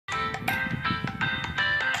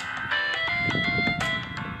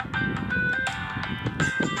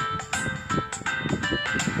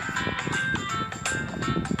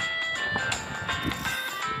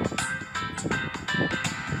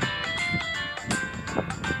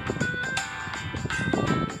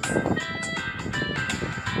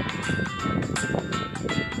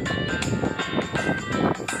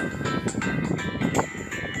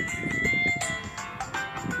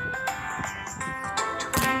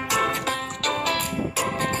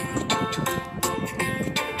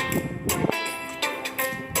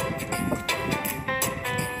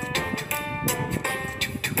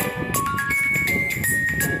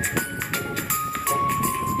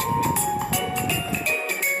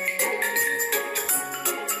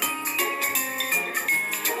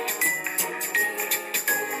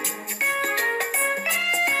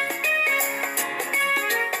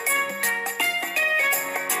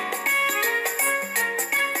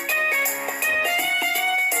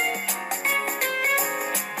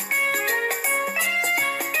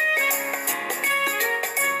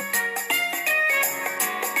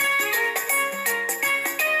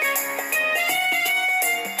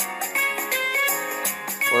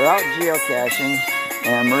we're out geocaching,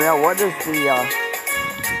 and Maria, what is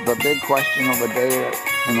the big question of the day that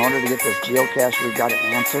in order to get this geocache we've got to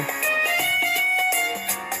answer?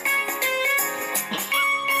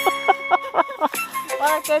 Well,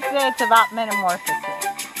 I guess it's about metamorphosis.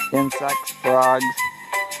 Insects, frogs,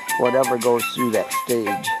 whatever goes through that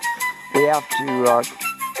stage. We have to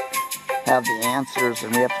have the answers,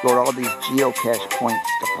 and we have to go to all these geocache points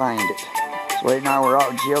to find it. So right now we're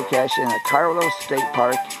out geocaching at Carlo State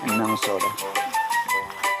Park in Minnesota.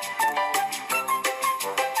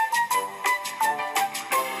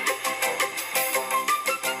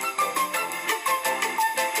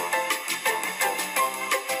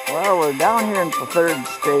 Well, we're down here in the third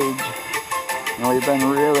stage, and we've been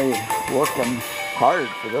really working hard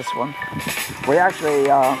for this one. We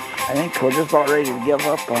actually, I think we're just about ready to give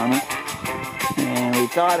up on it. And we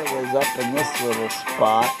thought it was up in this little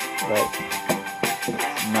spot, but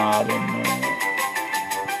it's not in there.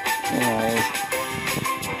 Anyways,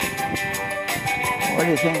 what do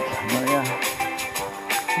you think, Maria?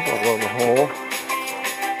 There's a little hole.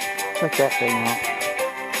 Check that thing out.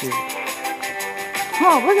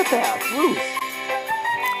 Oh, look at that, it's loose.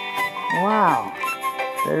 Wow.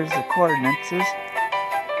 There's the coordinates. There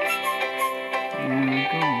we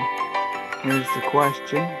go. Here's the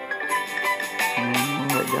question. And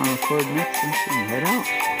we'll write down the coordinates and head out.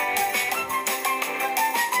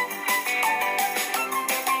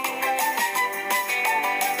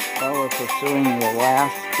 Well, we're pursuing the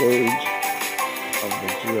last stage of the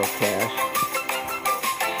geocache.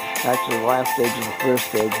 Actually, the last stage is the first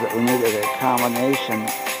stage, but we needed a combination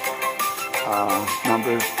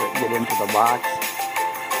numbers that get into the box.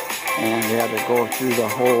 And we had to go through the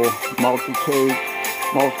whole multi-catch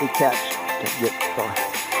to get the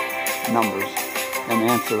numbers and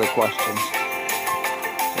answer the questions.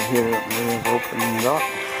 So here Maria's opening it up.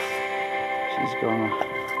 She's going to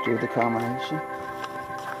do the combination.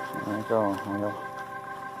 There we go.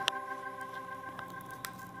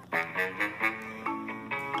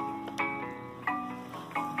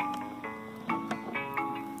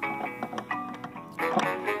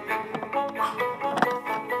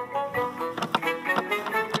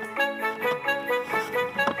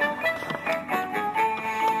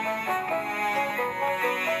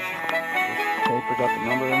 Paper got the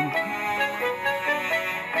number in.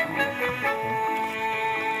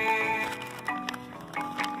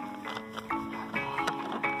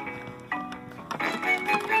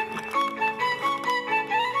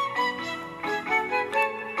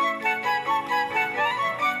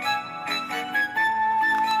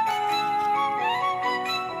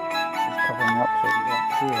 It's covering up so you don't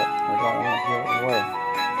see it. We don't want to give it away.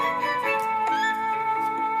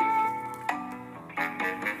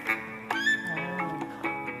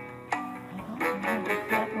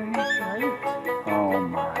 Oh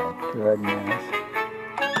my goodness.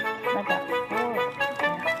 I got 4.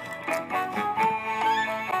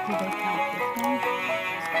 Do they count this one?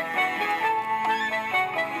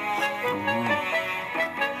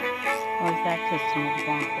 Or is that just an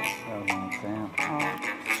example? That was an example.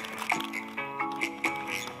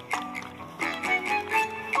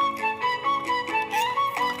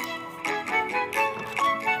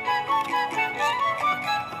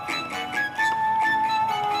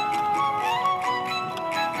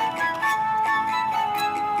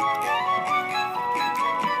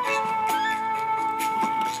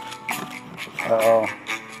 Oh. Uh-oh.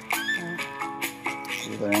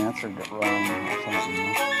 Either answered it wrong or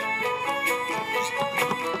something.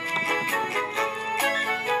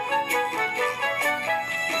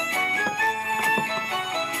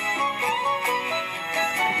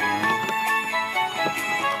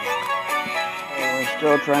 We're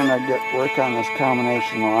still trying to work on this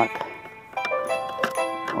combination lock.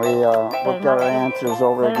 We looked at our answers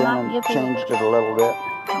over again and changed it a little bit.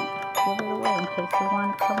 Give it away in case they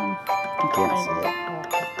want to come. You can't see it.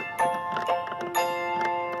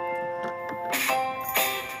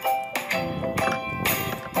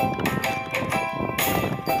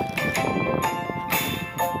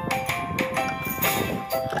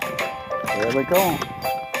 There we go.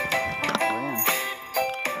 We're in.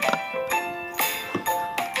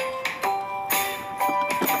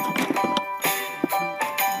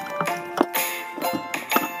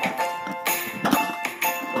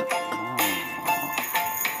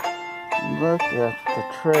 Look at the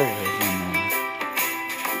treasures in there.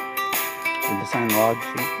 Did you sign log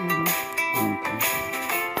sheet? Mm-hmm. Okay.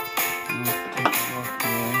 Let's take a look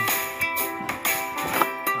here.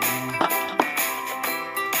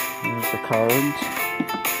 Here's the cards.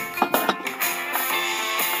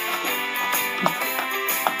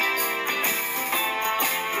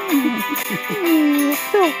 So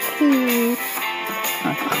cute.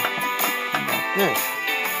 Good.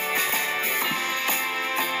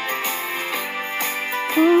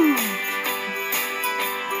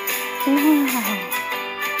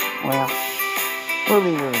 Wow. Well, we'll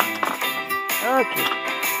leave her. Okay.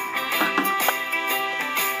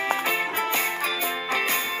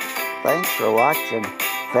 Thanks for watching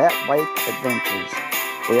Fat Bike Adventures.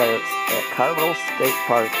 We are at Carville State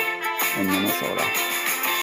Park in Minnesota.